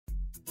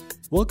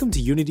Welcome to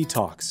Unity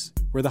Talks,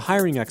 where the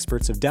hiring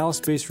experts of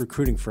Dallas-based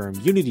recruiting firm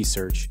Unity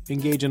Search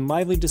engage in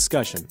lively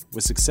discussion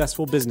with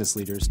successful business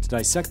leaders to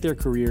dissect their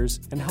careers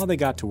and how they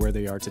got to where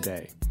they are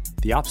today,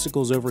 the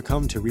obstacles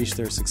overcome to reach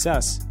their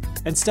success,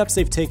 and steps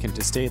they've taken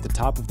to stay at the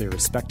top of their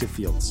respective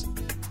fields.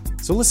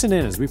 So listen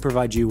in as we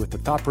provide you with the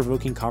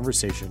thought-provoking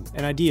conversation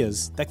and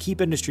ideas that keep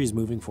industries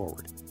moving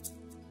forward.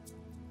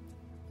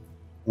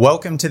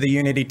 Welcome to the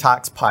Unity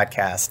Talks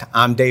podcast.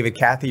 I'm David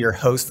Cathey, your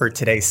host for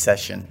today's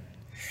session.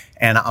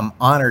 And I'm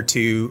honored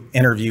to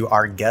interview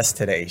our guest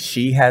today.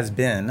 She has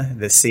been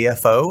the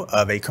CFO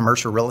of a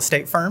commercial real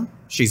estate firm.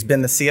 She's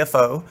been the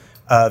CFO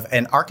of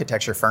an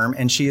architecture firm,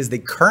 and she is the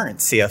current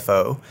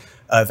CFO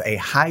of a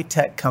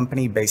high-tech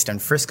company based in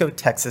Frisco,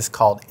 Texas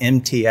called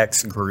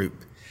MTX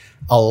Group.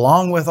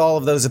 Along with all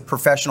of those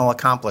professional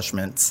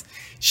accomplishments,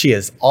 she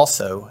is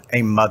also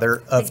a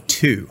mother of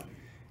two.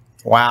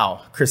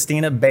 Wow.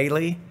 Christina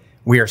Bailey,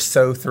 we are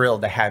so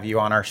thrilled to have you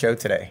on our show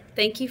today.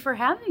 Thank you for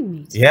having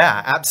me today.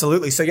 Yeah,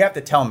 absolutely. So you have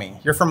to tell me,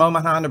 you're from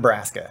Omaha,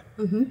 Nebraska.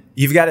 Mm-hmm.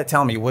 You've got to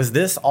tell me, was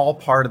this all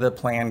part of the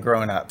plan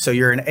growing up? So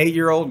you're an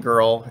 8-year-old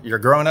girl, you're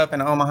growing up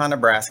in Omaha,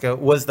 Nebraska.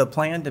 Was the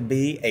plan to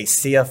be a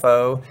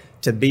CFO,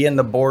 to be in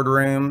the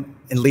boardroom,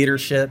 in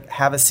leadership,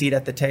 have a seat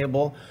at the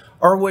table?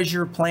 Or was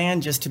your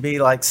plan just to be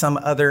like some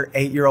other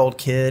 8-year-old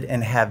kid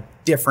and have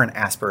different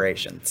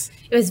aspirations?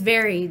 It was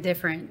very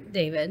different,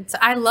 David. So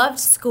I loved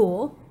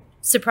school,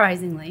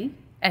 surprisingly,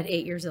 at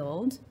 8 years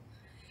old.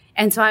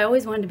 And so I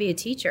always wanted to be a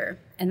teacher.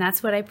 And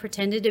that's what I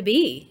pretended to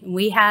be.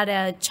 We had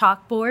a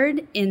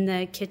chalkboard in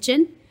the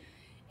kitchen.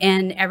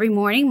 And every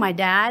morning, my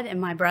dad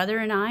and my brother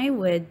and I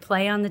would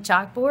play on the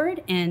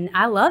chalkboard. And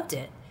I loved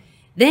it.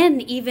 Then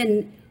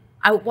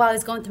while I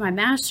was going through my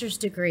master's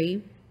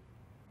degree,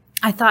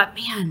 I thought,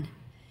 man,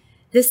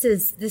 this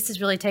is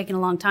really taking a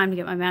long time to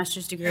get my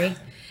master's degree.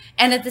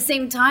 And at the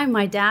same time,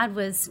 my dad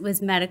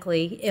was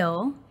medically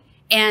ill.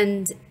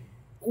 And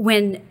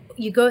when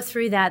you go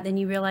through that, then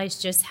you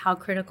realize just how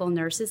critical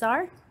nurses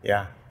are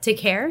to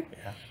care.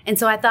 Yeah. And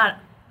so I thought,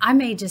 I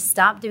may just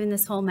stop doing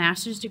this whole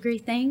master's degree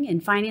thing in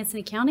finance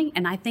and accounting,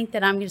 and I think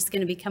that I'm just going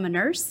to become a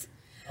nurse.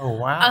 Oh,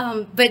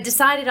 wow. But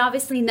decided,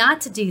 obviously,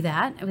 not to do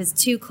that. It was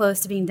too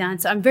close to being done.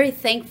 So I'm very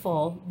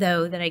thankful,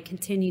 though, that I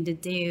continue to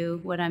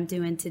do what I'm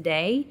doing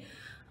today.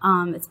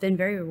 It's been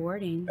very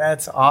rewarding.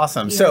 That's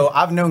awesome. Yeah. So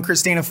I've known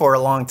Christina for a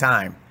long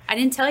time. I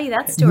didn't tell you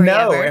that story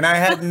ever. And I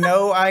had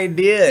no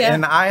idea. Yeah.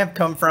 And I have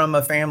come from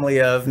a family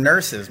of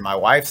nurses. My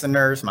wife's a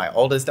nurse. My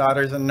oldest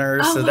daughter's a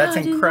nurse. Oh, so wow, that's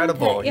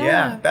incredible. That.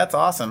 Yeah, that's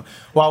awesome.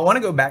 Well, I want to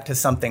go back to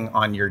something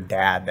on your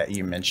dad that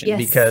you mentioned. Yes.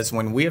 Because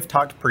when we have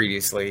talked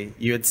previously,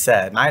 you had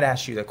said, and I'd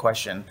asked you the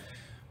question,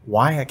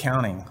 why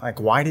accounting? Like,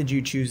 why did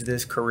you choose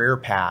this career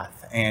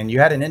path? And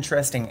you had an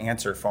interesting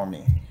answer for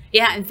me.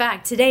 Yeah, in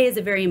fact, today is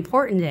a very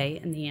important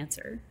day in the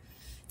answer.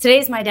 Today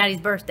is my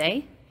daddy's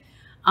birthday.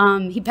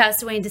 He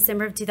passed away in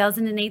December of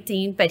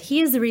 2018, but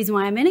he is the reason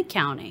why I'm in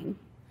accounting.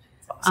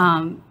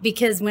 Awesome.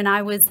 Because when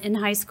I was in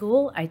high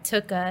school, I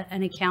took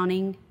an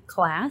accounting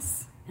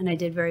class, and I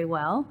did very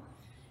well.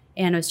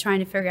 And I was trying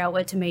to figure out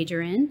what to major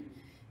in.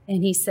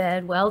 And he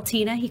said, well,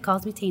 Tina, he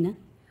calls me Tina.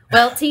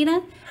 Well,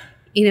 Tina,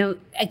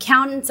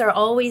 accountants are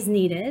always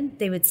needed.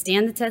 They would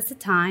stand the test of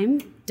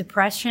time,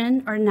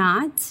 depression or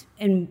not.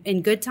 And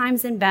in good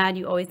times and bad,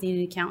 you always need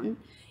an accountant.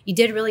 You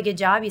did a really good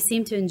job. You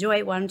seem to enjoy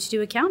it. Why don't you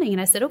do accounting?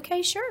 And I said,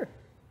 okay, sure.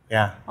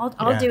 Yeah.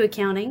 I'll do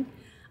accounting.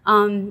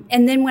 And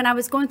then when I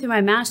was going through my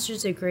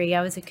master's degree,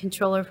 I was a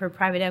controller for a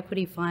private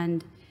equity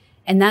fund.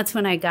 And that's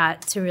when I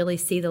got to really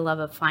see the love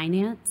of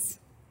finance.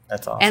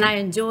 That's awesome. And I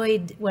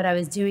enjoyed what I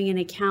was doing in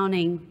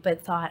accounting,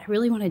 but thought, I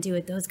really want to do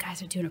what those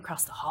guys are doing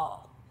across the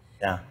hall.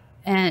 Yeah.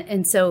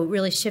 And so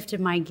really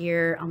shifted my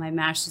gear on my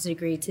master's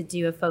degree to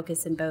do a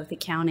focus in both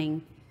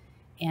accounting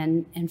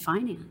and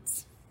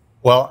finance.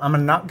 Well,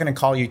 I'm not going to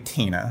call you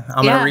Tina.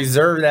 I'm going to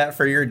reserve that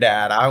for your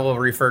dad. I will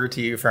refer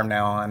to you from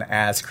now on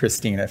as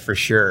Christina for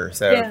sure.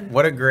 So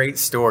What a great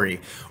story.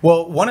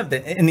 Well,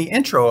 in the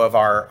intro of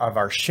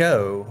our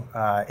show,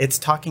 it's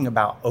talking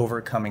about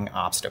overcoming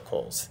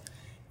obstacles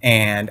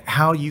and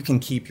how you can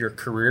keep your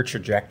career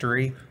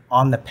trajectory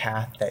on the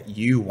path that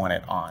you want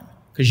it on.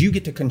 Because you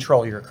get to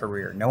control your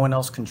career. No one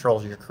else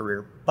controls your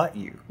career but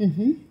you.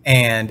 Mm-hmm.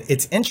 And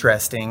it's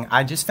interesting.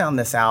 I just found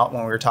this out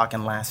when we were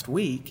talking last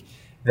week,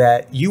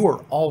 that you were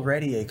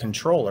already a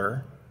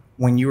controller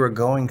when you were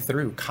going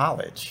through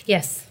college.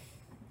 Yes.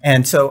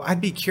 And so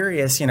I'd be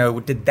curious,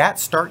 did that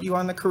start you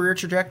on the career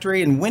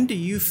trajectory? And when do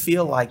you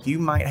feel like you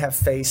might have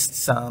faced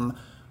some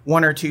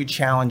one or two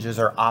challenges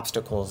or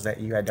obstacles that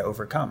you had to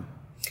overcome?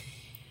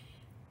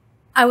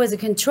 I was a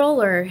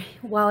controller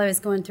while I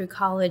was going through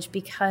college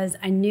because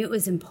I knew it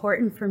was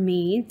important for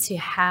me to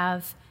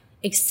have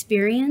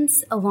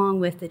experience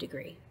along with the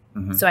degree.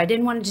 Mm-hmm. So I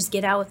didn't want to just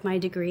get out with my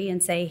degree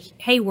and say,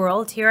 hey,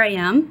 world, here I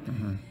am.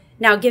 Mm-hmm.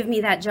 Now give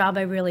me that job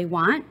I really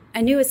want.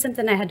 I knew it was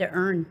something I had to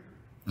earn.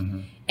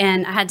 Mm-hmm.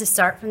 And I had to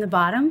start from the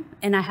bottom,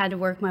 and I had to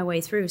work my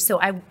way through. So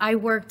I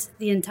worked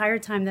the entire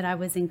time that I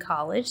was in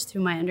college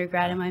through my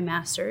undergrad and my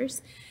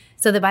master's.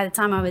 so that by the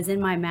time I was in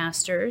my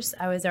master's,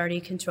 I was already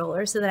a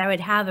controller, so that I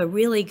would have a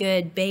really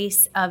good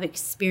base of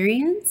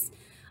experience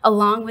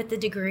along with the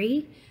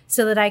degree,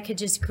 so that I could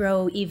just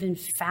grow even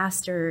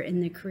faster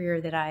in the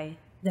career that I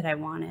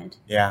wanted.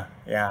 Yeah.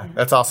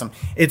 That's awesome.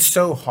 It's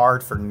so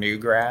hard for new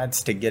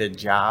grads to get a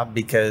job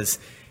because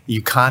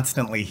you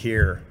constantly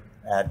hear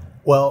that,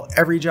 well,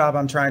 every job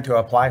I'm trying to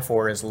apply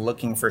for is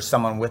looking for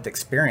someone with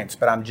experience,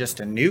 but I'm just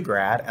a new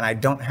grad and I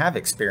don't have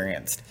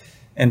experience.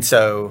 And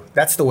so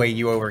that's the way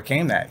you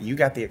overcame that. You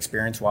got the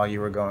experience while you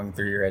were going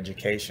through your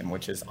education,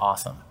 which is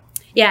awesome.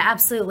 Yeah,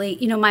 absolutely.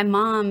 My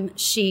mom,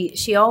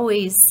 she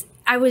always,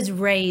 I was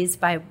raised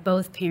by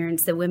both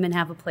parents that women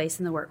have a place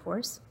in the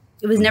workforce.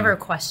 It was never a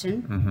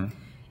question.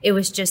 It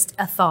was just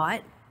a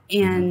thought.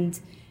 And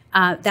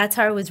that's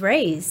how I was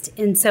raised.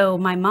 And so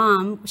my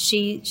mom,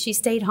 she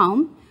stayed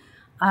home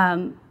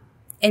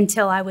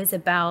until I was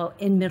about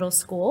in middle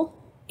school.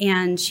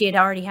 And she had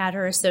already had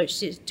her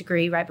associate's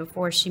degree right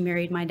before she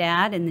married my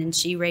dad. And then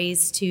she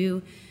raised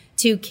two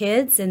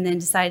kids and then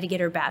decided to get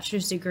her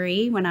bachelor's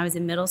degree when I was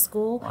in middle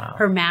school,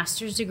 her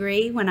master's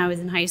degree when I was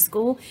in high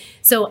school.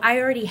 So I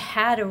already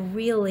had a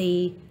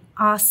really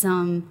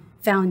awesome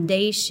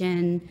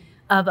foundation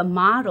of a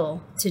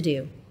model to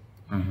do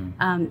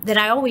that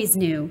I always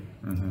knew.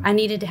 I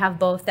needed to have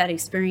both that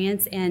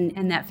experience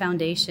and that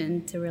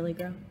foundation to really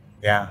grow.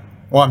 Yeah.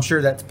 Well, I'm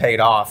sure that's paid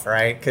off,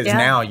 right? Because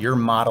now you're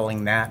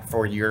modeling that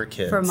for your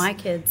kids. For my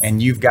kids.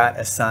 And you've got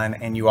a son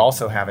and you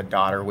also have a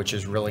daughter, which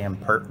is really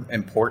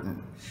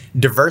important.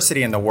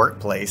 Diversity in the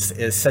workplace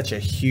is such a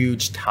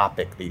huge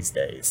topic these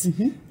days,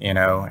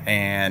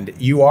 and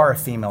you are a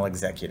female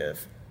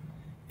executive.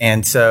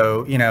 And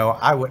so,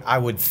 I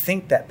would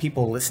think that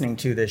people listening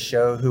to this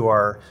show who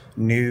are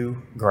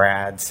new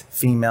grads,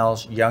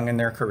 females, young in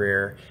their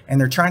career, and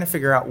they're trying to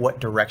figure out what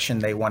direction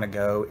they want to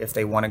go, if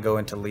they want to go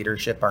into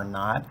leadership or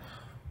not,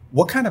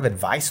 what kind of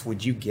advice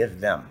would you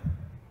give them?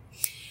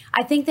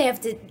 I think they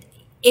have to,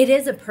 it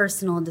is a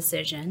personal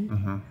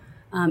decision.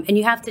 And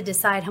you have to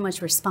decide how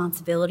much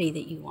responsibility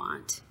that you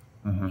want.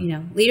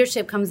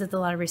 Leadership comes with a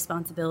lot of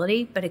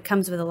responsibility, but it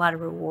comes with a lot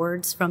of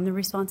rewards from the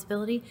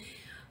responsibility.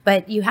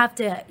 But you have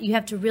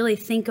to really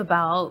think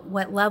about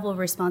what level of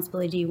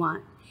responsibility do you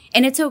want.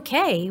 And it's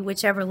okay,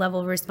 whichever level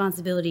of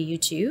responsibility you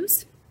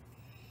choose.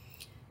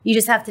 You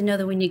just have to know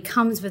that when it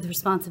comes with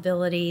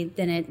responsibility,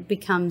 then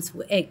it comes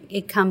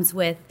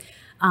with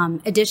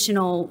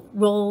additional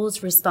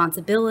roles,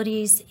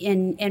 responsibilities,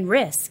 and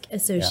risk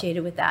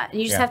associated with that.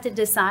 And you just have to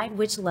decide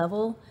which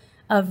level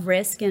of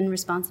risk and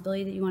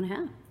responsibility that you want to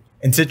have.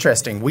 It's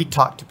interesting. We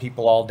talk to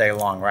people all day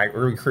long, right?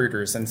 We're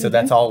recruiters, and so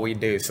that's all we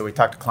do. So we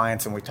talk to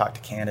clients and we talk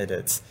to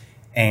candidates.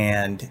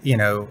 And,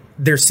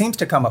 there seems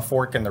to come a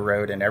fork in the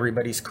road in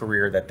everybody's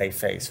career that they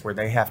face where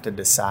they have to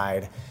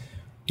decide,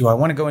 do I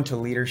want to go into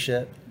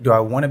leadership? Do I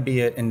want to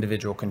be an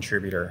individual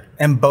contributor?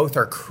 And both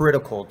are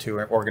critical to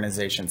an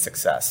organization's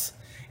success.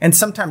 And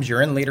sometimes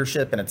you're in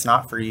leadership and it's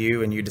not for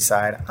you and you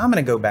decide, I'm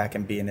going to go back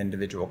and be an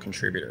individual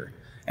contributor.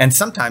 And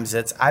sometimes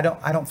it's, I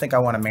don't think I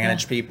want to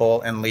manage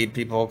people and lead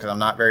people because I'm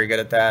not very good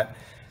at that.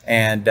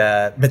 And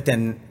but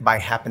then by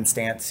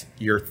happenstance,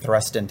 you're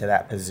thrust into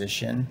that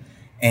position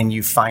and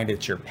you find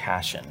it's your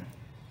passion.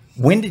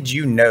 When did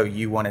you know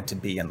you wanted to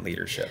be in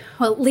leadership?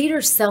 Well,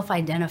 leaders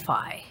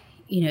self-identify.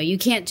 You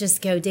can't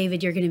just go,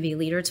 David, you're going to be a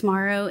leader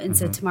tomorrow. And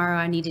so tomorrow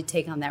I need to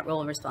take on that role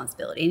and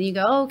responsibility. And you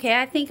go, oh,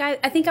 okay, I think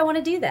I want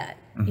to do that.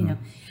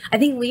 I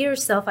think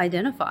leaders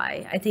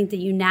self-identify. I think that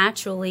you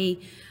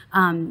naturally,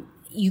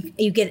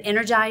 you get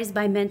energized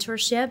by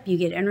mentorship. You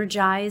get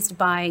energized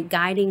by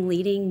guiding,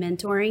 leading,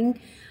 mentoring.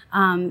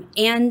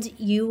 And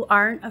you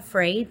aren't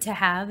afraid to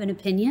have an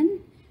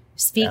opinion,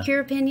 speak your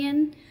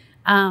opinion,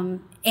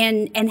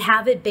 and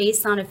have it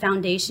based on a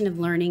foundation of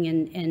learning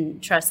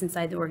and trust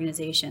inside the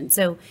organization.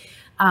 So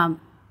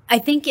I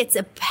think it's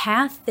a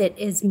path that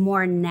is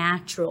more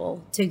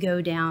natural to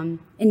go down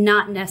and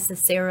not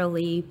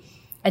necessarily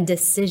a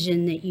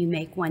decision that you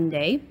make one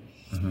day.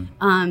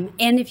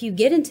 And if you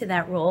get into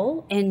that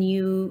role and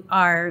you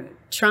are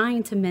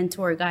trying to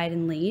mentor, guide,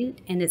 and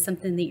lead, and it's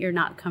something that you're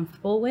not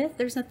comfortable with,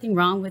 there's nothing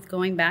wrong with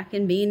going back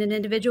and being an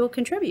individual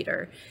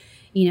contributor.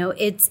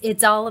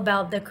 It's all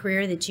about the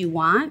career that you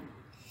want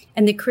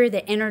and the career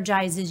that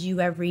energizes you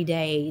every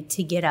day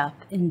to get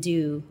up and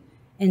do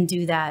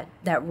that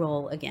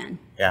role again.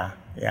 Yeah.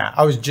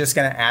 I was just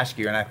going to ask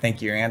you, and I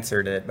think you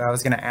answered it, but I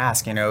was going to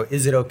ask,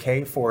 is it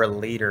okay for a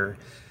leader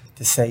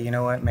to say, you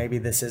know what, maybe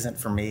this isn't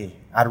for me.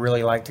 I'd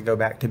really like to go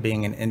back to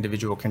being an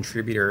individual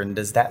contributor. And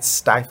does that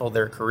stifle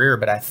their career?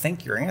 But I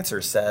think your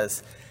answer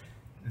says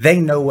they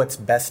know what's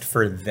best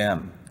for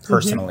them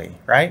personally,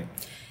 right?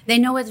 They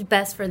know what's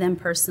best for them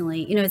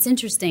personally. It's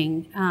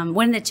interesting.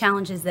 One of the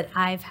challenges that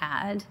I've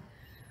had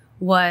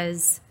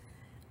was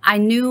I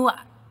knew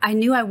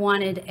I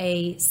wanted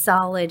a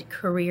solid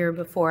career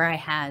before I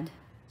had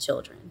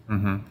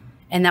children.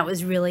 And that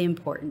was really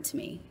important to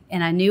me.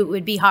 And I knew it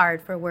would be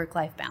hard for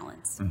work-life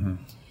balance.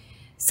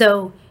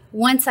 So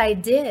once I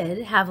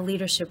did have a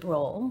leadership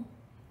role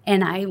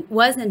and I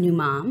was a new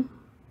mom,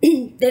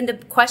 then the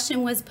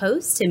question was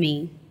posed to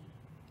me,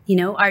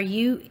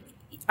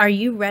 Are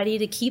you ready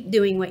to keep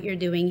doing what you're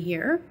doing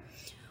here?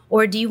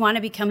 Or do you want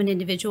to become an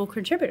individual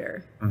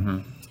contributor? Mm-hmm.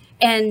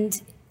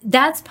 And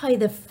that's probably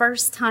the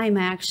first time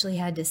I actually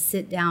had to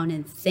sit down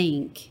and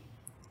think,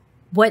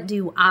 what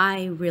do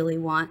I really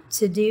want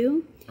to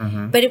do?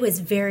 Mm-hmm. But it was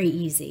very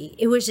easy.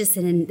 It was just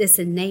this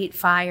innate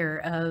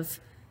fire of,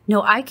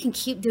 no, I can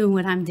keep doing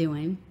what I'm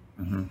doing.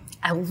 Mm-hmm.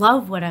 I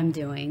love what I'm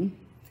doing.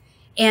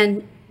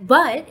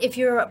 But if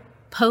you're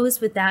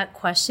posed with that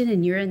question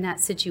and you're in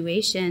that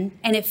situation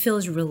and it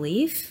feels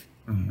relief,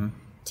 mm-hmm.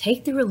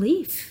 take the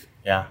relief.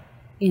 Yeah.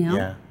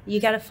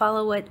 You got to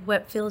follow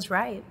what feels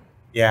right.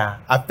 Yeah.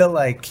 I feel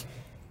like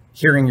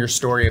hearing your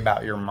story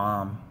about your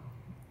mom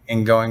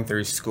and going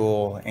through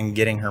school and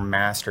getting her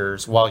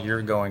master's while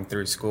you're going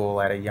through school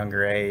at a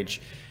younger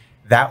age,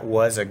 that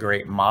was a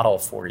great model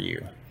for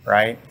you,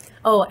 right?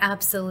 Oh,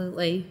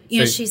 absolutely.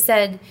 She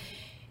said,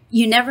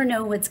 you never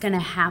know what's going to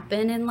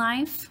happen in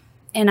life,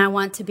 and I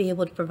want to be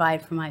able to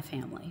provide for my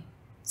family.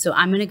 So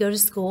I'm going to go to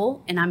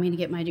school, and I'm going to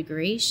get my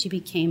degree. She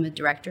became a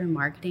director in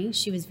marketing.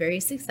 She was very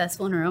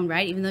successful in her own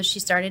right, even though she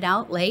started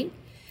out late.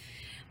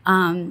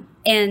 And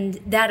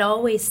that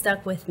always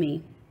stuck with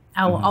me.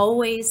 I will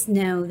always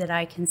know that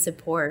I can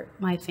support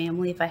my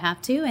family if I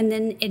have to. And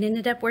then it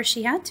ended up where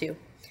she had to,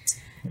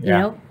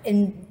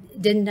 and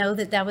didn't know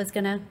that was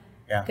going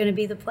to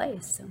be the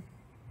place. So.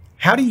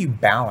 How do you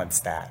balance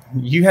that?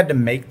 You had to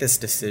make this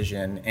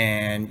decision,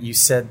 and you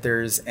said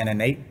there's an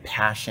innate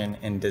passion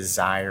and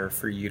desire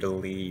for you to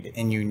lead,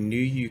 and you knew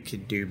you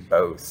could do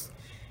both.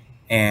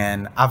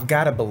 And I've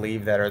got to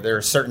believe that, or there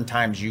are certain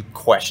times you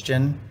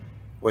question,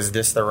 was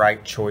this the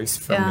right choice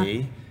for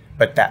me?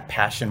 But that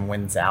passion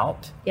wins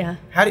out. Yeah.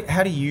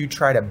 How do you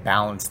try to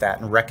balance that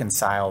and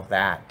reconcile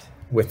that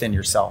within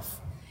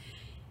yourself?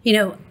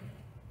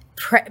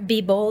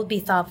 Be bold, be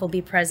thoughtful,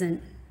 be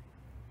present.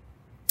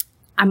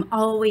 I'm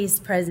always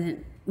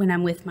present when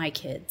I'm with my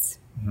kids.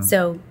 Mm-hmm.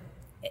 So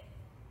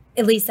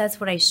at least that's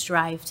what I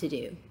strive to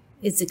do,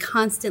 is to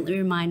constantly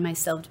remind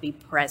myself to be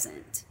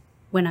present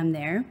when I'm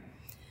there.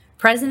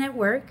 Present at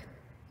work,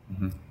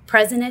 mm-hmm.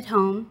 present at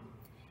home,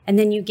 and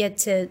then you get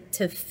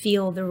to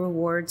feel the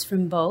rewards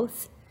from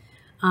both.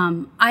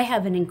 I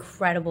have an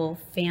incredible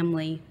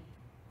family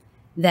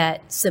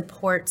that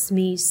supports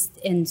me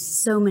in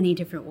so many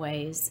different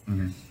ways.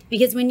 Mm-hmm.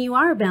 Because when you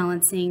are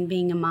balancing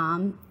being a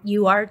mom,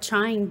 you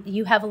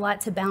have a lot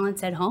to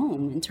balance at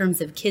home in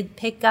terms of kid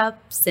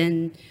pickups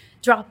and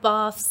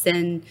drop-offs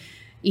and,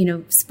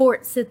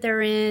 sports that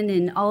they're in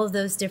and all of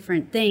those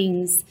different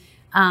things,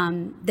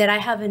 that I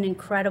have an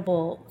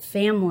incredible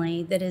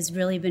family that has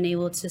really been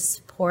able to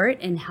support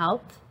and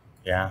help,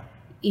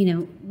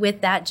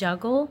 with that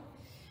juggle.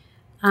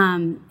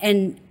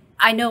 And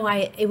I know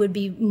it would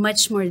be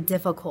much more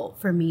difficult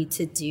for me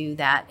to do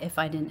that if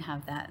I didn't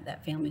have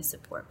that family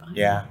support behind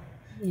me. Yeah.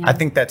 I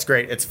think that's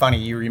great. It's funny.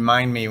 You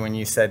remind me when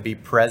you said be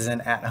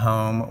present at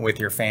home with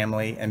your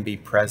family and be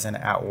present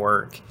at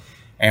work.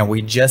 And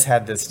we just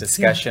had this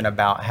discussion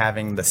about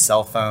having the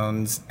cell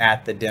phones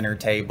at the dinner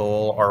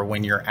table or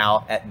when you're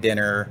out at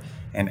dinner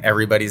and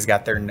everybody's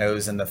got their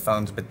nose in the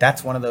phones. But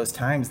that's one of those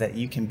times that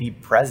you can be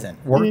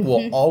present. Work mm-hmm.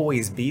 will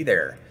always be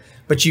there.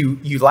 But you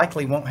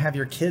likely won't have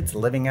your kids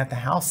living at the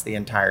house the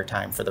entire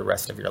time for the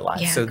rest of your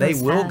life. So they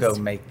will go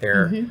make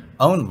their mm-hmm.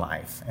 own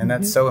life. And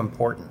that's so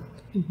important.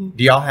 Mm-hmm.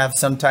 Do y'all have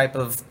some type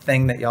of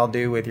thing that y'all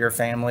do with your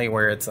family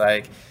where it's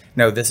like,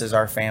 no, this is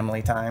our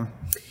family time?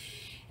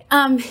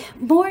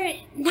 We're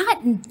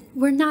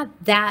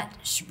not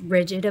that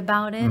rigid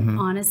about it, mm-hmm.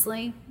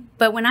 honestly.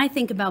 But when I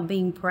think about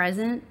being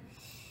present,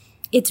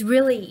 it's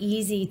really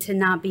easy to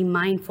not be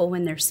mindful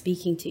when they're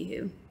speaking to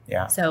you.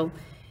 Yeah. So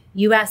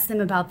you ask them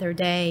about their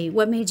day.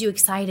 What made you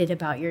excited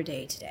about your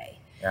day today?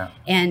 Yeah.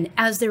 And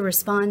as they're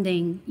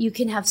responding, you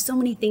can have so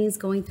many things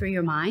going through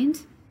your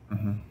mind.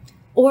 Mm-hmm.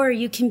 Or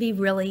you can be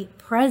really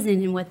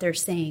present in what they're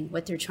saying,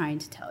 what they're trying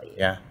to tell you.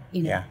 Yeah.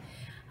 Yeah.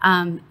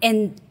 And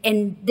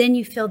then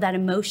you feel that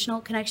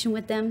emotional connection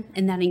with them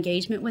and that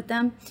engagement with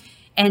them.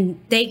 And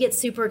they get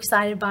super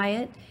excited by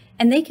it.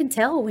 And they can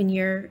tell when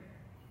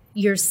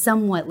you're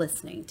somewhat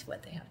listening to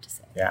what they have to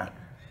say. Yeah.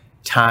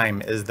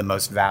 Time is the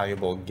most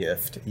valuable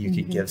gift you mm-hmm.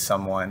 could give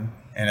someone,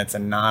 and it's a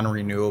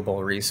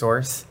non-renewable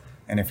resource.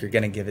 And if you're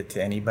going to give it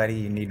to anybody,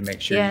 you need to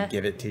make sure you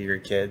give it to your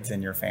kids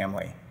and your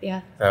family.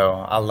 Yeah. So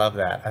I love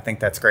that. I think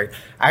that's great.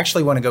 I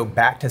actually want to go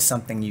back to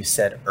something you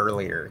said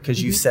earlier, because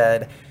mm-hmm. you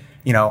said,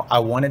 I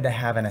wanted to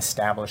have an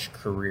established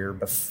career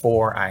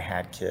before I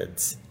had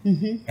kids.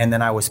 Mm-hmm. And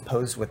then I was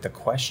posed with the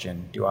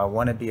question, do I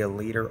want to be a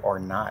leader or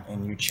not?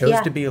 And you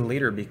chose to be a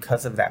leader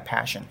because of that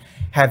passion.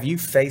 Have you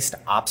faced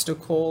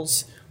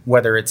obstacles,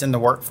 whether it's in the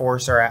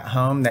workforce or at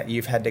home, that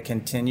you've had to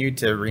continue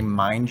to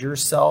remind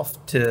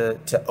yourself to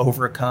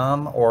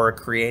overcome, or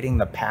creating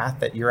the path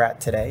that you're at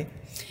today?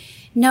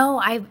 No,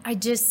 I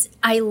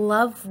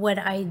love what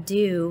I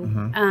do.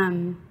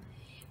 Mm-hmm.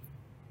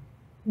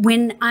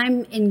 When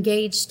I'm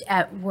engaged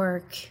at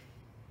work,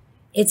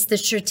 it's the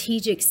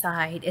strategic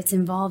side. It's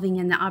involving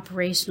in the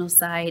operational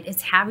side.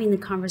 It's having the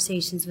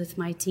conversations with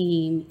my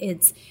team.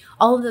 It's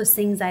all of those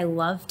things I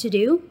love to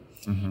do.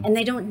 and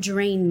they don't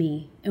drain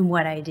me in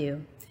what I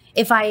do.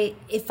 If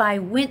I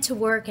went to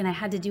work and I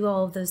had to do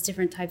all of those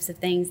different types of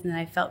things and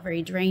I felt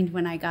very drained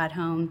when I got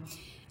home,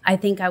 I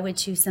think I would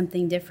choose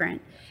something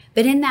different.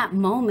 But in that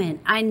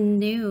moment, I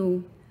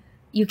knew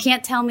you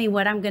can't tell me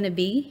what I'm going to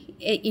be,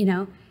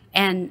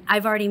 and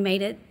I've already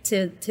made it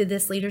to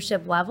this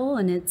leadership level,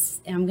 and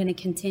I'm going to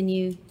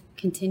continue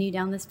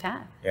down this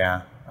path.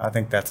 Yeah, I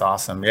think that's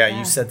awesome. Yeah,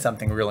 you said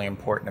something really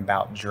important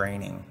about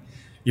draining.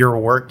 Your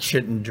work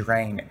shouldn't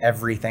drain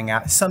everything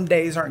out. Some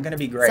days aren't going to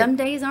be great. Some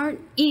days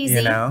aren't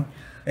easy.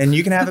 And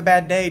you can have a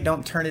bad day.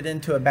 Don't turn it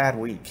into a bad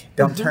week.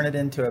 Don't turn it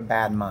into a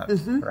bad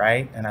month,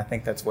 right? And I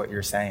think that's what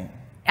you're saying.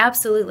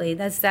 Absolutely.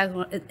 That's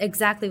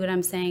exactly what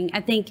I'm saying.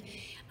 I think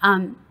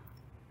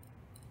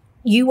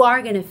you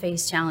are going to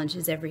face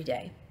challenges every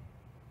day.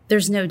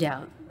 There's no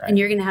doubt. Right. And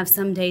you're going to have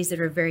some days that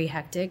are very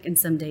hectic and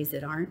some days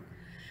that aren't.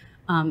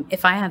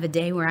 If I have a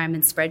day where I'm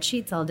in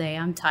spreadsheets all day,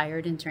 I'm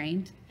tired and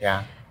drained.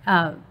 Yeah.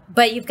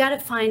 But you've got to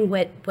find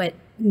what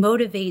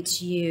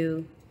motivates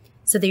you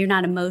so that you're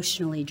not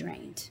emotionally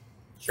drained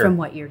from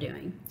what you're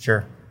doing.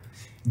 Sure.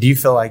 Do you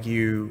feel like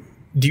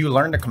do you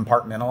learn to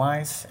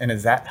compartmentalize? And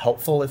is that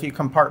helpful if you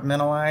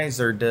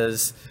compartmentalize, or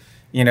does,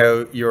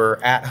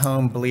 your at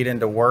home bleed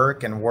into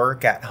work and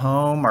work at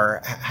home,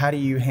 or how do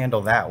you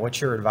handle that?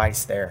 What's your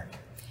advice there?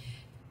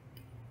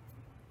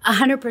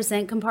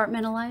 100%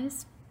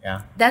 compartmentalize.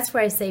 Yeah. That's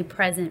where I say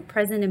present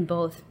in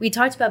both. We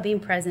talked about being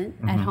present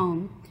at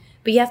home,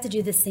 but you have to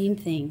do the same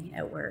thing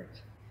at work.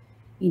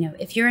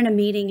 If you're in a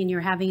meeting and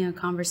you're having a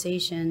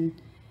conversation,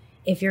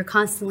 if you're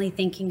constantly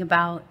thinking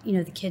about,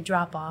 the kid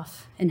drop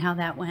off and how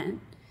that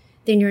went,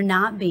 then you're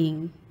not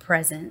being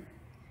present.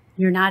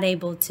 You're not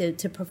able to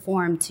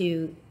perform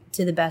to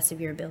the best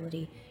of your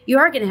ability. You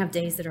are going to have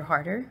days that are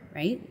harder,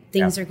 right?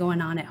 Things are going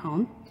on at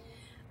home.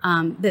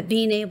 But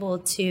being able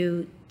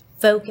to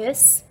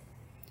focus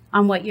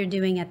on what you're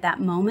doing at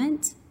that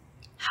moment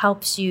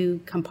helps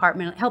me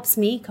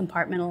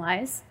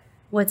compartmentalize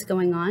what's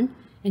going on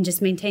and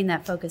just maintain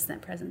that focus and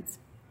that presence.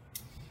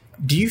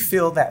 Do you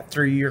feel that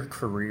through your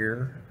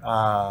career,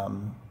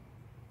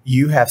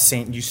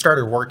 you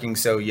started working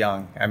so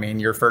young? I mean,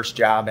 your first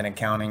job in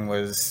accounting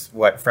was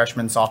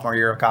freshman, sophomore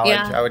year of college,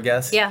 I would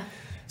guess? Yeah.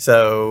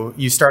 So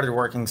you started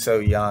working so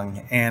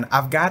young, and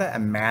I've got to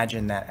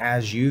imagine that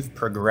as you've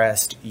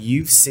progressed,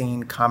 you've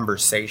seen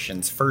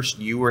conversations. First,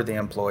 you were the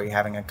employee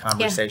having a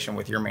conversation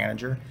with your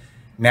manager.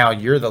 Now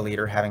you're the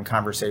leader having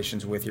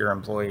conversations with your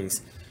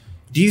employees.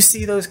 Do you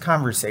see those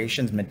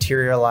conversations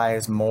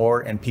materialize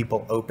more and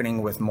people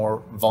opening with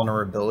more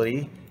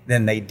vulnerability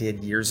than they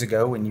did years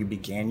ago when you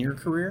began your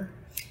career?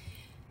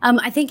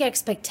 I think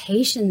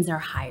expectations are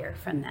higher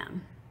from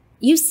them.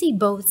 You see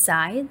both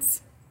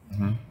sides.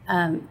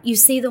 You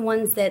see the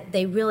ones that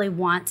they really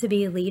want to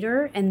be a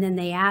leader, and then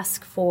they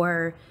ask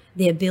for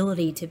the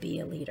ability to be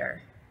a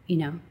leader,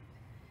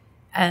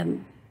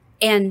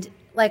 and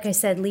like I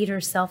said,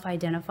 leaders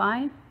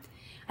self-identify.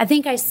 I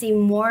think I see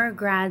more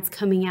grads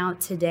coming out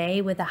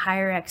today with a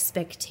higher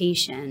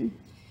expectation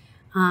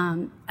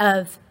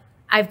of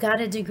I've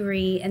got a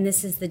degree and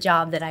this is the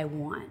job that I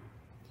want,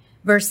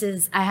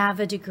 versus I have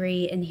a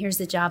degree and here's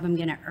the job I'm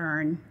going to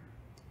earn.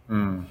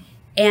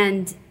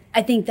 And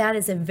I think that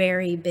is a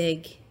very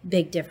big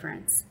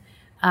difference.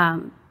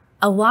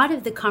 A lot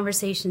of the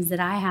conversations that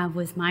I have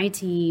with my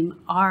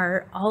team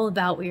are all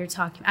about what you're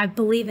talking about. I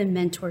believe in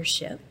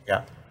mentorship.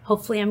 Yeah.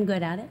 Hopefully I'm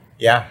good at it.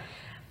 Yeah.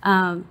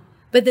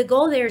 But the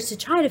goal there is to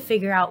try to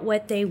figure out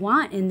what they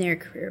want in their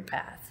career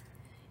path.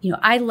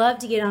 I love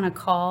to get on a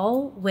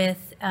call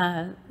with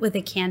a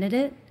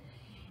candidate,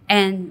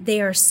 and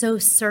they are so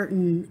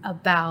certain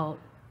about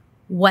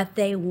what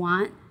they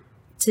want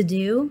to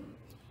do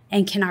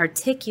and can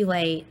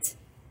articulate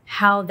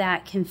how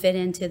that can fit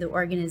into the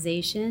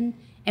organization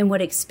and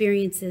what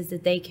experiences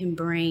that they can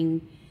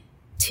bring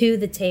to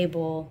the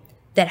table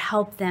that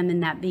help them in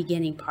that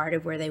beginning part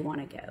of where they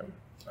want to go.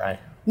 Right.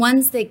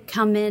 Ones that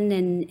come in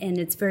and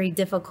it's very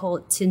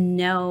difficult to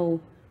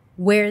know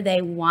where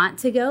they want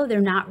to go, they're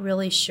not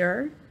really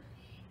sure.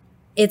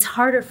 It's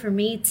harder for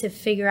me to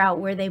figure out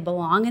where they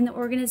belong in the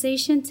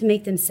organization to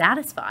make them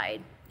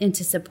satisfied and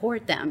to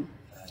support them.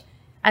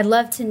 I'd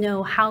love to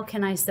know how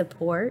can I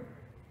support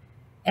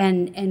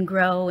and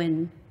grow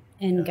and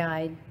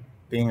guide.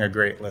 Being a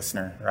great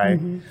listener, right?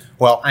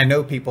 Well, I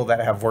know people that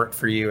have worked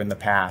for you in the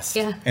past.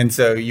 Yeah. And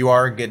so you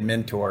are a good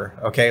mentor.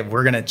 Okay,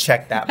 we're going to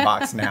check that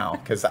box now,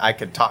 because I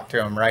could talk to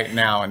them right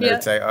now and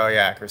they'd say, oh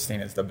yeah,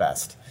 Christina's the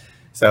best.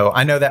 So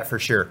I know that for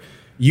sure.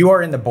 You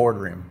are in the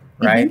boardroom,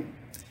 right?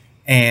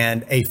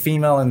 And a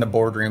female in the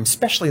boardroom,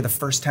 especially the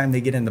first time they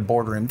get in the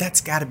boardroom,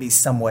 that's got to be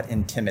somewhat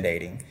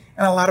intimidating.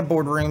 And a lot of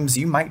boardrooms,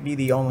 you might be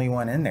the only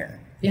one in there,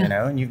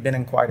 and you've been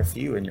in quite a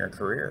few in your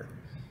career.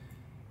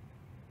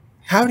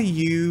 How do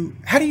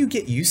you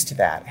get used to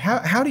that?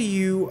 How do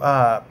you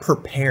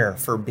prepare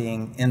for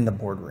being in the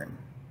boardroom?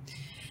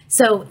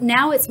 So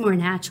now it's more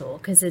natural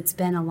because it's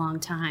been a long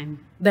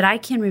time. But I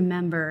can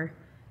remember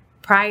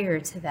prior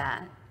to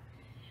that,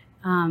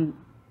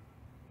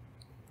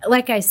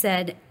 like I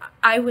said,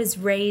 I was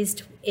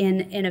raised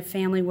in a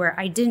family where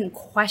I didn't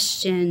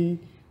question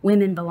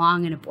women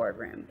belong in a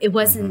boardroom. It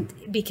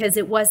wasn't because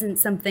it wasn't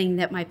something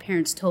that my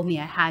parents told me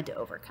I had to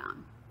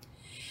overcome.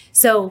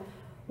 So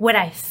what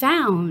I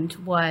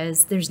found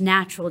was there's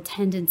natural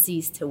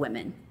tendencies to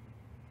women.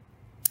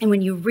 And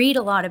when you read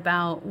a lot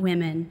about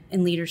women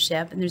in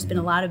leadership, and there's been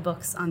a lot of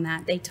books on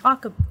that, they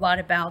talk a lot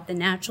about the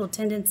natural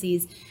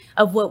tendencies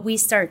of what we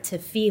start to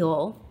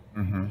feel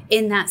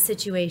in that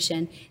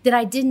situation that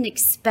I didn't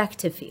expect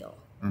to feel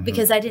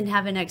because I didn't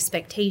have an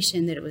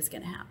expectation that it was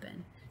going to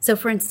happen. So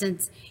for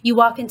instance, you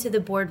walk into the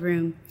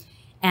boardroom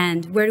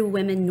and where do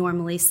women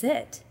normally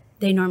sit?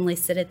 They normally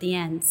sit at the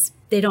ends.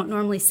 They don't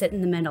normally sit in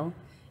the middle.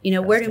 You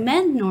know, where do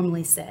men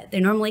normally sit? They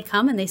normally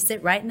come and they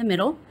sit right in the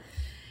middle.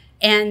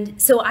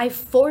 And so I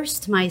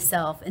forced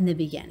myself in the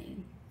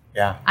beginning.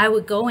 Yeah. I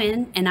would go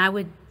in and I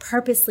would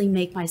purposely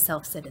make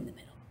myself sit in the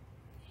middle.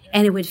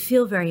 And it would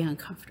feel very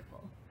uncomfortable.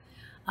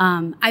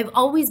 I've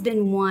always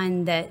been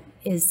one that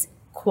is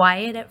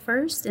quiet at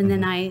first. And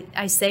then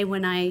I say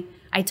when I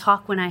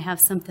talk when I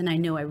have something I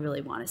know I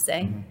really want to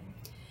say.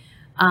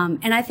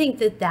 And I think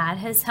that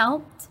has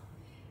helped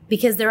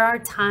because there are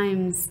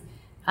times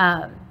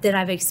that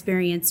I've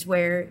experienced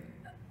where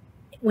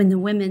when the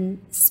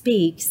woman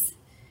speaks,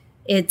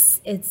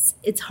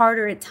 it's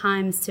harder at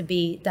times to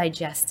be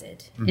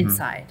digested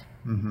inside.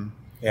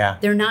 Yeah.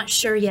 They're not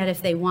sure yet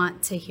if they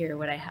want to hear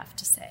what I have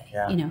to say.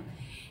 Yeah. You know,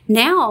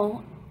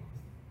 now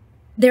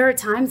there are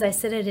times I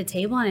sit at a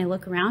table and I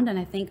look around and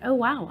I think, oh,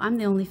 wow, I'm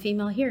the only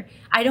female here.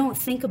 I don't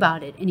think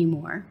about it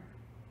anymore.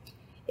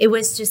 It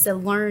was just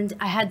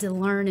I had to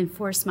learn and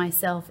force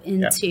myself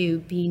into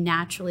being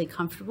naturally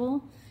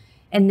comfortable.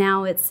 And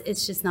now it's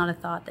just not a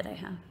thought that I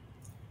have.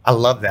 I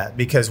love that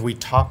because we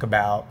talk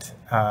about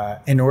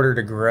in order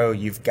to grow,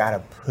 you've got to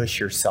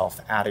push yourself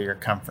out of your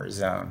comfort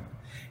zone.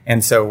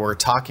 And so we're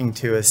talking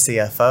to a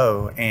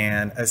CFO,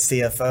 and a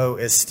CFO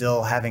is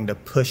still having to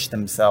push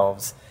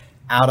themselves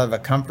out of a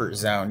comfort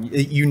zone.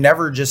 You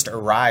never just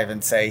arrive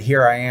and say,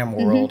 here I am,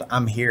 world,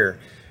 I'm here.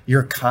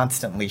 You're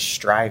constantly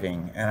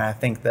striving. And I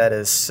think that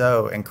is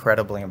so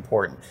incredibly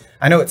important.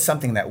 I know it's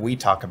something that we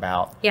talk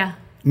about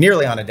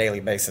nearly on a daily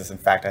basis. In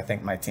fact, I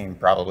think my team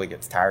probably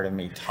gets tired of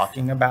me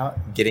talking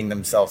about getting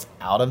themselves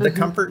out of the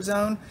comfort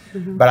zone.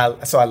 But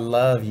I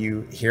love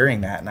you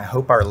hearing that. And I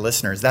hope our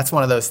listeners, that's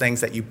one of those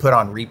things that you put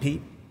on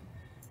repeat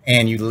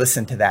and you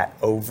listen to that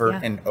over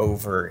and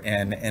over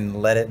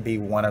and let it be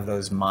one of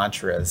those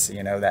mantras,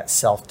 you know, that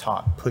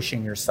self-talk,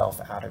 pushing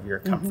yourself out of your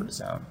comfort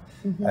zone,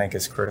 I think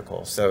is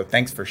critical. So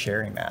thanks for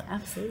sharing that.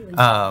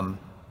 Absolutely.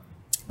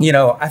 You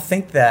know, I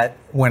think that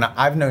when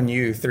I've known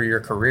you through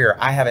your career,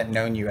 I haven't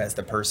known you as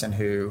the person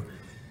who,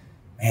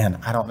 man,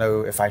 I don't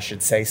know if I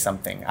should say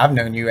something. I've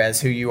known you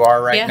as who you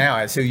are right now,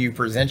 as who you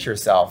present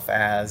yourself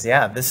as.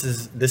 Yeah, this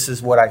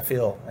is what I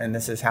feel, and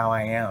this is how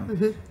I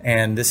am,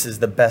 and this is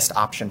the best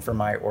option for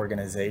my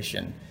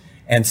organization.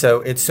 And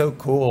so it's so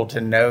cool to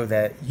know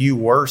that you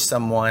were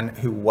someone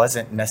who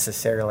wasn't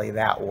necessarily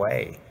that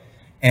way.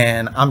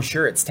 And I'm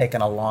sure it's taken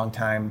a long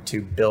time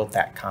to build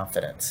that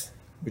confidence.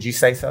 Would you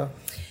say so?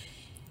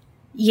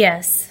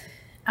 Yes.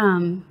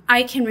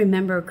 I can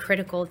remember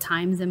critical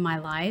times in my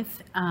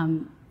life,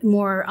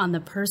 more on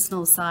the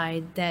personal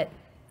side, that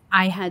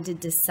I had to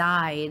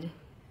decide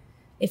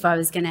if I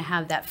was going to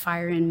have that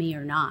fire in me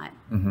or not.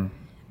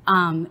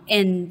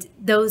 And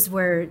those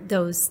were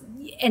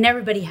and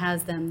everybody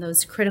has them,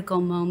 those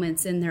critical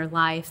moments in their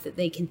life that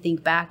they can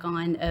think back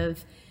on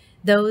of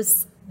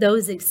those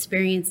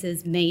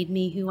experiences made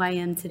me who I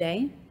am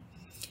today.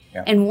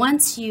 Yeah. And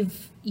once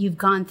you've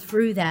gone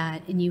through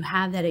that and you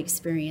have that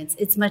experience,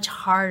 it's much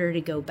harder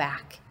to go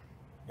back.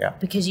 Yeah.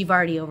 Because you've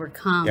already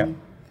overcome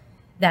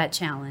that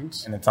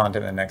challenge. And it's on to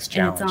the next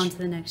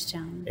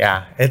challenge.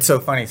 Yeah. It's so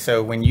funny.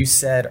 So when you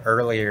said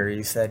earlier,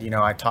 you said, you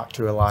know, I talk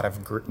to a lot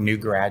of new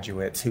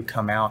graduates who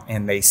come out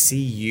and they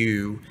see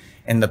you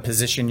in the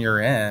position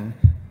you're in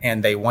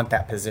and they want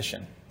that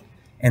position.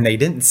 And they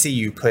didn't see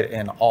you put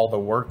in all the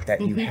work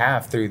that you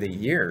have through the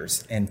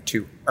years and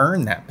to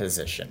earn that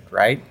position,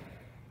 right?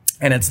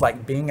 And it's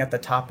like being at the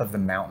top of the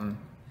mountain.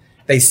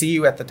 They see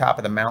you at the top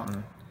of the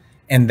mountain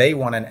and they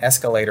want an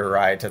escalator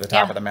ride to the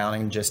top of the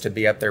mountain just to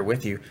be up there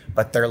with you.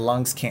 But their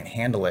lungs can't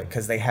handle it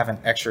because they haven't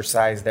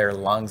exercised their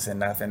lungs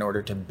enough in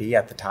order to be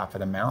at the top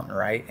of the mountain,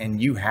 right?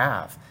 And you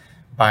have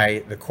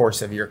by the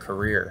course of your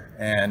career.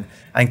 And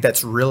I think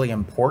that's really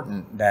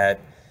important that,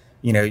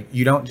 you know,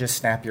 you don't just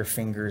snap your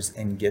fingers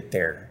and get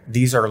there.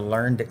 These are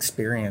learned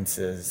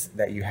experiences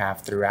that you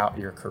have throughout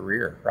your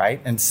career,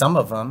 right? And some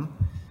of them,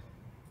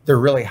 they're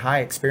really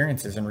high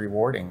experiences and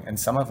rewarding. And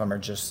some of them are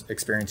just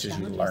experiences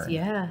you learn.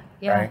 Yeah,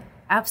 right?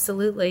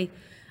 Absolutely.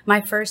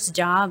 My first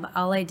job,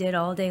 all I did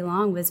all day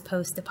long was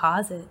post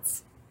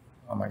deposits.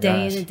 Oh my gosh.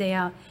 Day in and day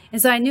out. And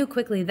so I knew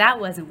quickly that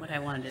wasn't what I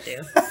wanted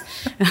to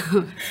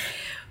do.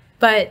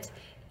 But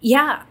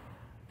yeah,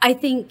 I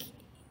think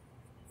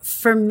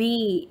for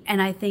me,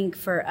 and I think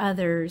for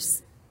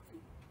others,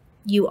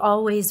 you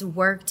always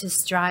work to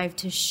strive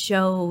to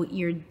show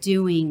you're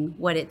doing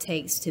what it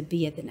takes to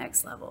be at the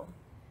next level.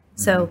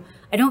 So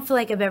I don't feel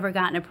like I've ever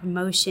gotten a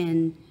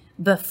promotion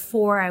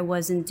before I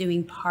wasn't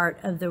doing part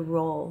of the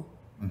role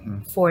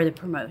for the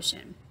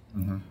promotion.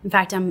 In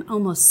fact, I'm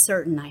almost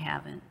certain I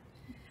haven't.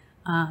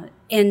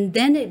 And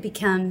then it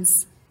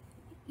becomes,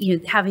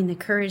 having the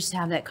courage to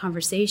have that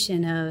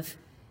conversation of,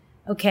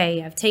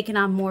 okay, I've taken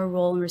on more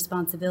role and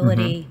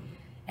responsibility,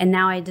 and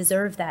now I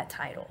deserve that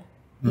title.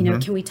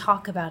 Can we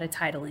talk about a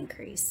title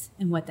increase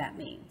and what that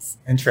means?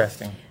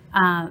 Interesting.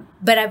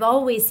 But I've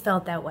always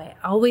felt that way.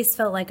 I always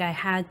felt like I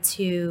had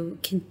to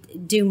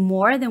do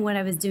more than what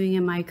I was doing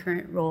in my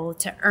current role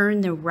to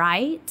earn the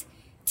right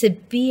to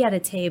be at a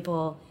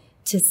table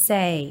to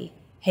say,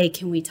 hey,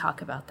 can we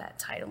talk about that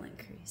title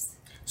increase?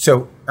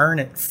 So earn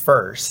it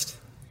first,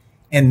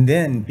 and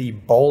then be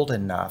bold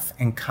enough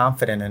and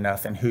confident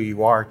enough in who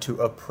you are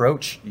to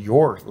approach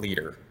your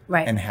leader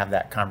and have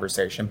that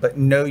conversation, but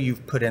know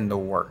you've put in the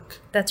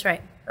work. That's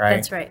right. Right?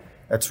 That's right.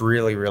 That's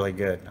really, really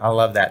good. I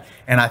love that.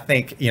 And I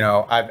think,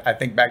 I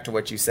think back to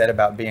what you said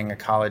about being a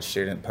college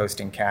student,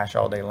 posting cash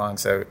all day long.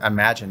 So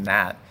imagine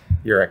that.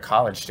 You're a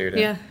college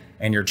student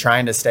and you're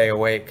trying to stay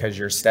awake because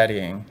you're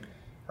studying,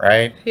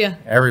 right? Yeah.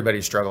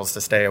 Everybody struggles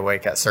to stay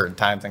awake at certain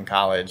times in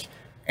college.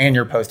 And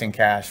you're posting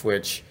cash,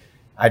 which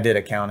I did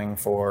accounting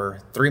for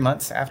 3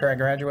 months after I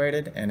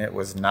graduated, and it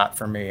was not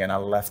for me. And I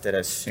left it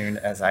as soon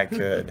as I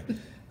could.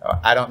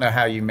 I don't know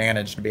how you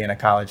managed being a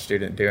college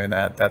student doing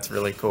that. That's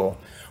really cool.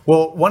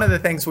 Well, one of the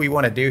things we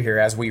want to do here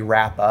as we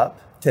wrap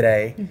up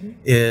today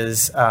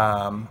is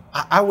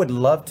I would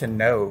love to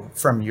know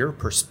from your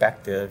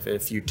perspective,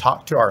 if you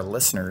talk to our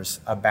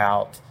listeners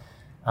about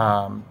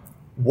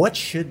what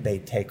should they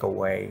take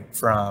away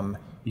from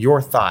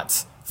your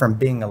thoughts, from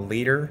being a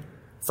leader,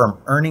 from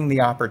earning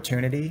the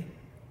opportunity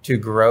to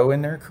grow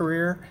in their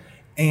career,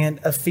 and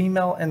a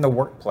female in the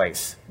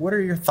workplace. What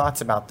are your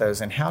thoughts about those,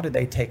 and how do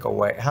they take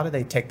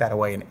that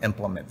away and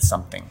implement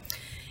something?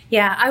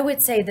 Yeah, I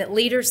would say that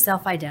leaders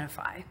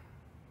self-identify.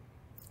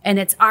 And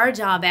it's our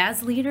job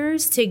as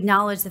leaders to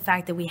acknowledge the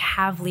fact that we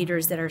have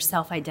leaders that are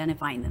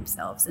self-identifying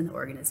themselves in the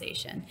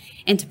organization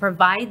and to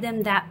provide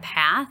them that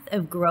path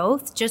of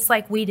growth, just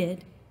like we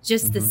did,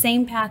 just the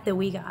same path that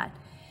we got.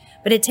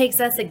 But it takes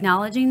us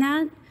acknowledging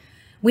that.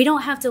 We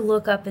don't have to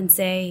look up and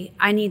say,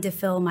 I need to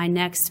fill my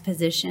next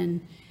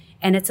position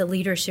and it's a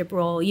leadership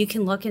role. You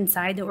can look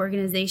inside the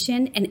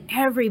organization and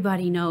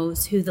everybody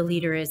knows who the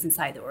leader is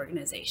inside the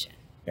organization.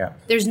 Yeah.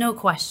 There's no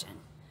question.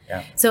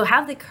 Yeah. So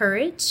have the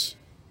courage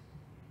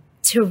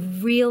to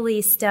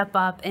really step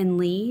up and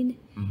lead.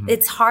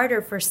 It's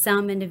harder for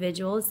some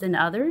individuals than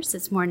others.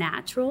 It's more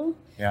natural.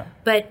 Yeah.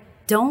 But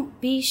don't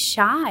be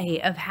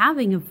shy of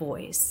having a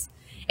voice,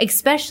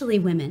 especially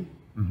women.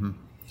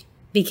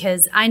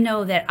 Because I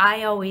know that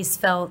I always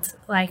felt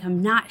like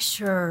I'm not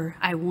sure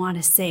I want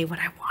to say what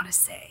I want to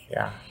say.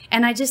 Yeah.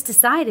 And I just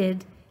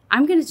decided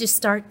I'm going to just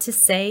start to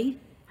say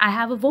I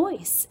have a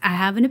voice. I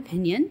have an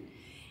opinion.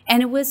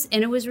 And it was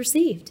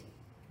received,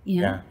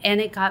 and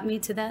it got me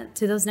to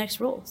those next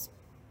roles.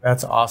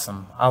 That's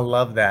awesome. I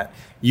love that.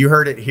 You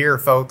heard it here,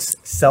 folks.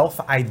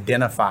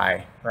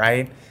 Self-identify,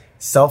 right?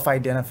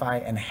 Self-identify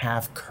and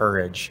have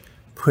courage.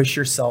 Push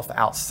yourself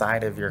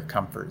outside of your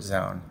comfort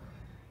zone.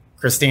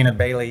 Christina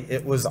Bailey,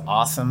 it was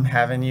awesome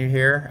having you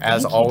here.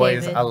 As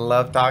always, David. I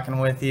love talking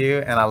with you,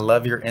 and I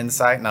love your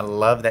insight, and I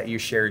love that you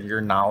shared your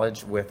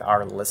knowledge with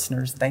our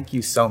listeners. Thank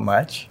you so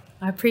much.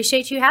 I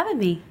appreciate you having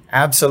me.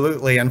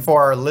 Absolutely. And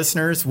for our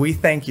listeners, we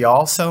thank you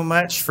all so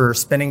much for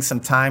spending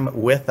some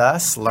time with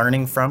us,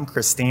 learning from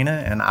Christina.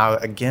 And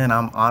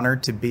I'm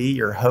honored to be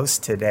your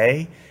host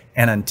today.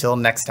 And until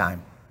next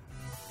time.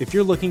 If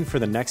you're looking for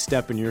the next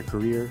step in your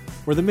career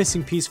or the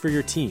missing piece for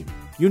your team,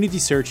 Unity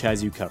Search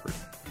has you covered.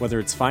 Whether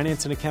it's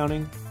finance and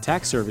accounting,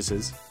 tax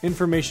services,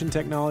 information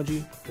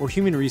technology, or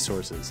human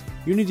resources,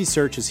 Unity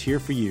Search is here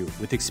for you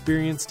with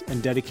experienced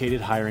and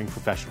dedicated hiring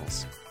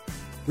professionals.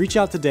 Reach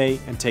out today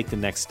and take the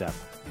next step.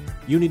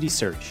 Unity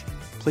Search,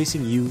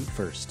 placing you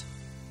first.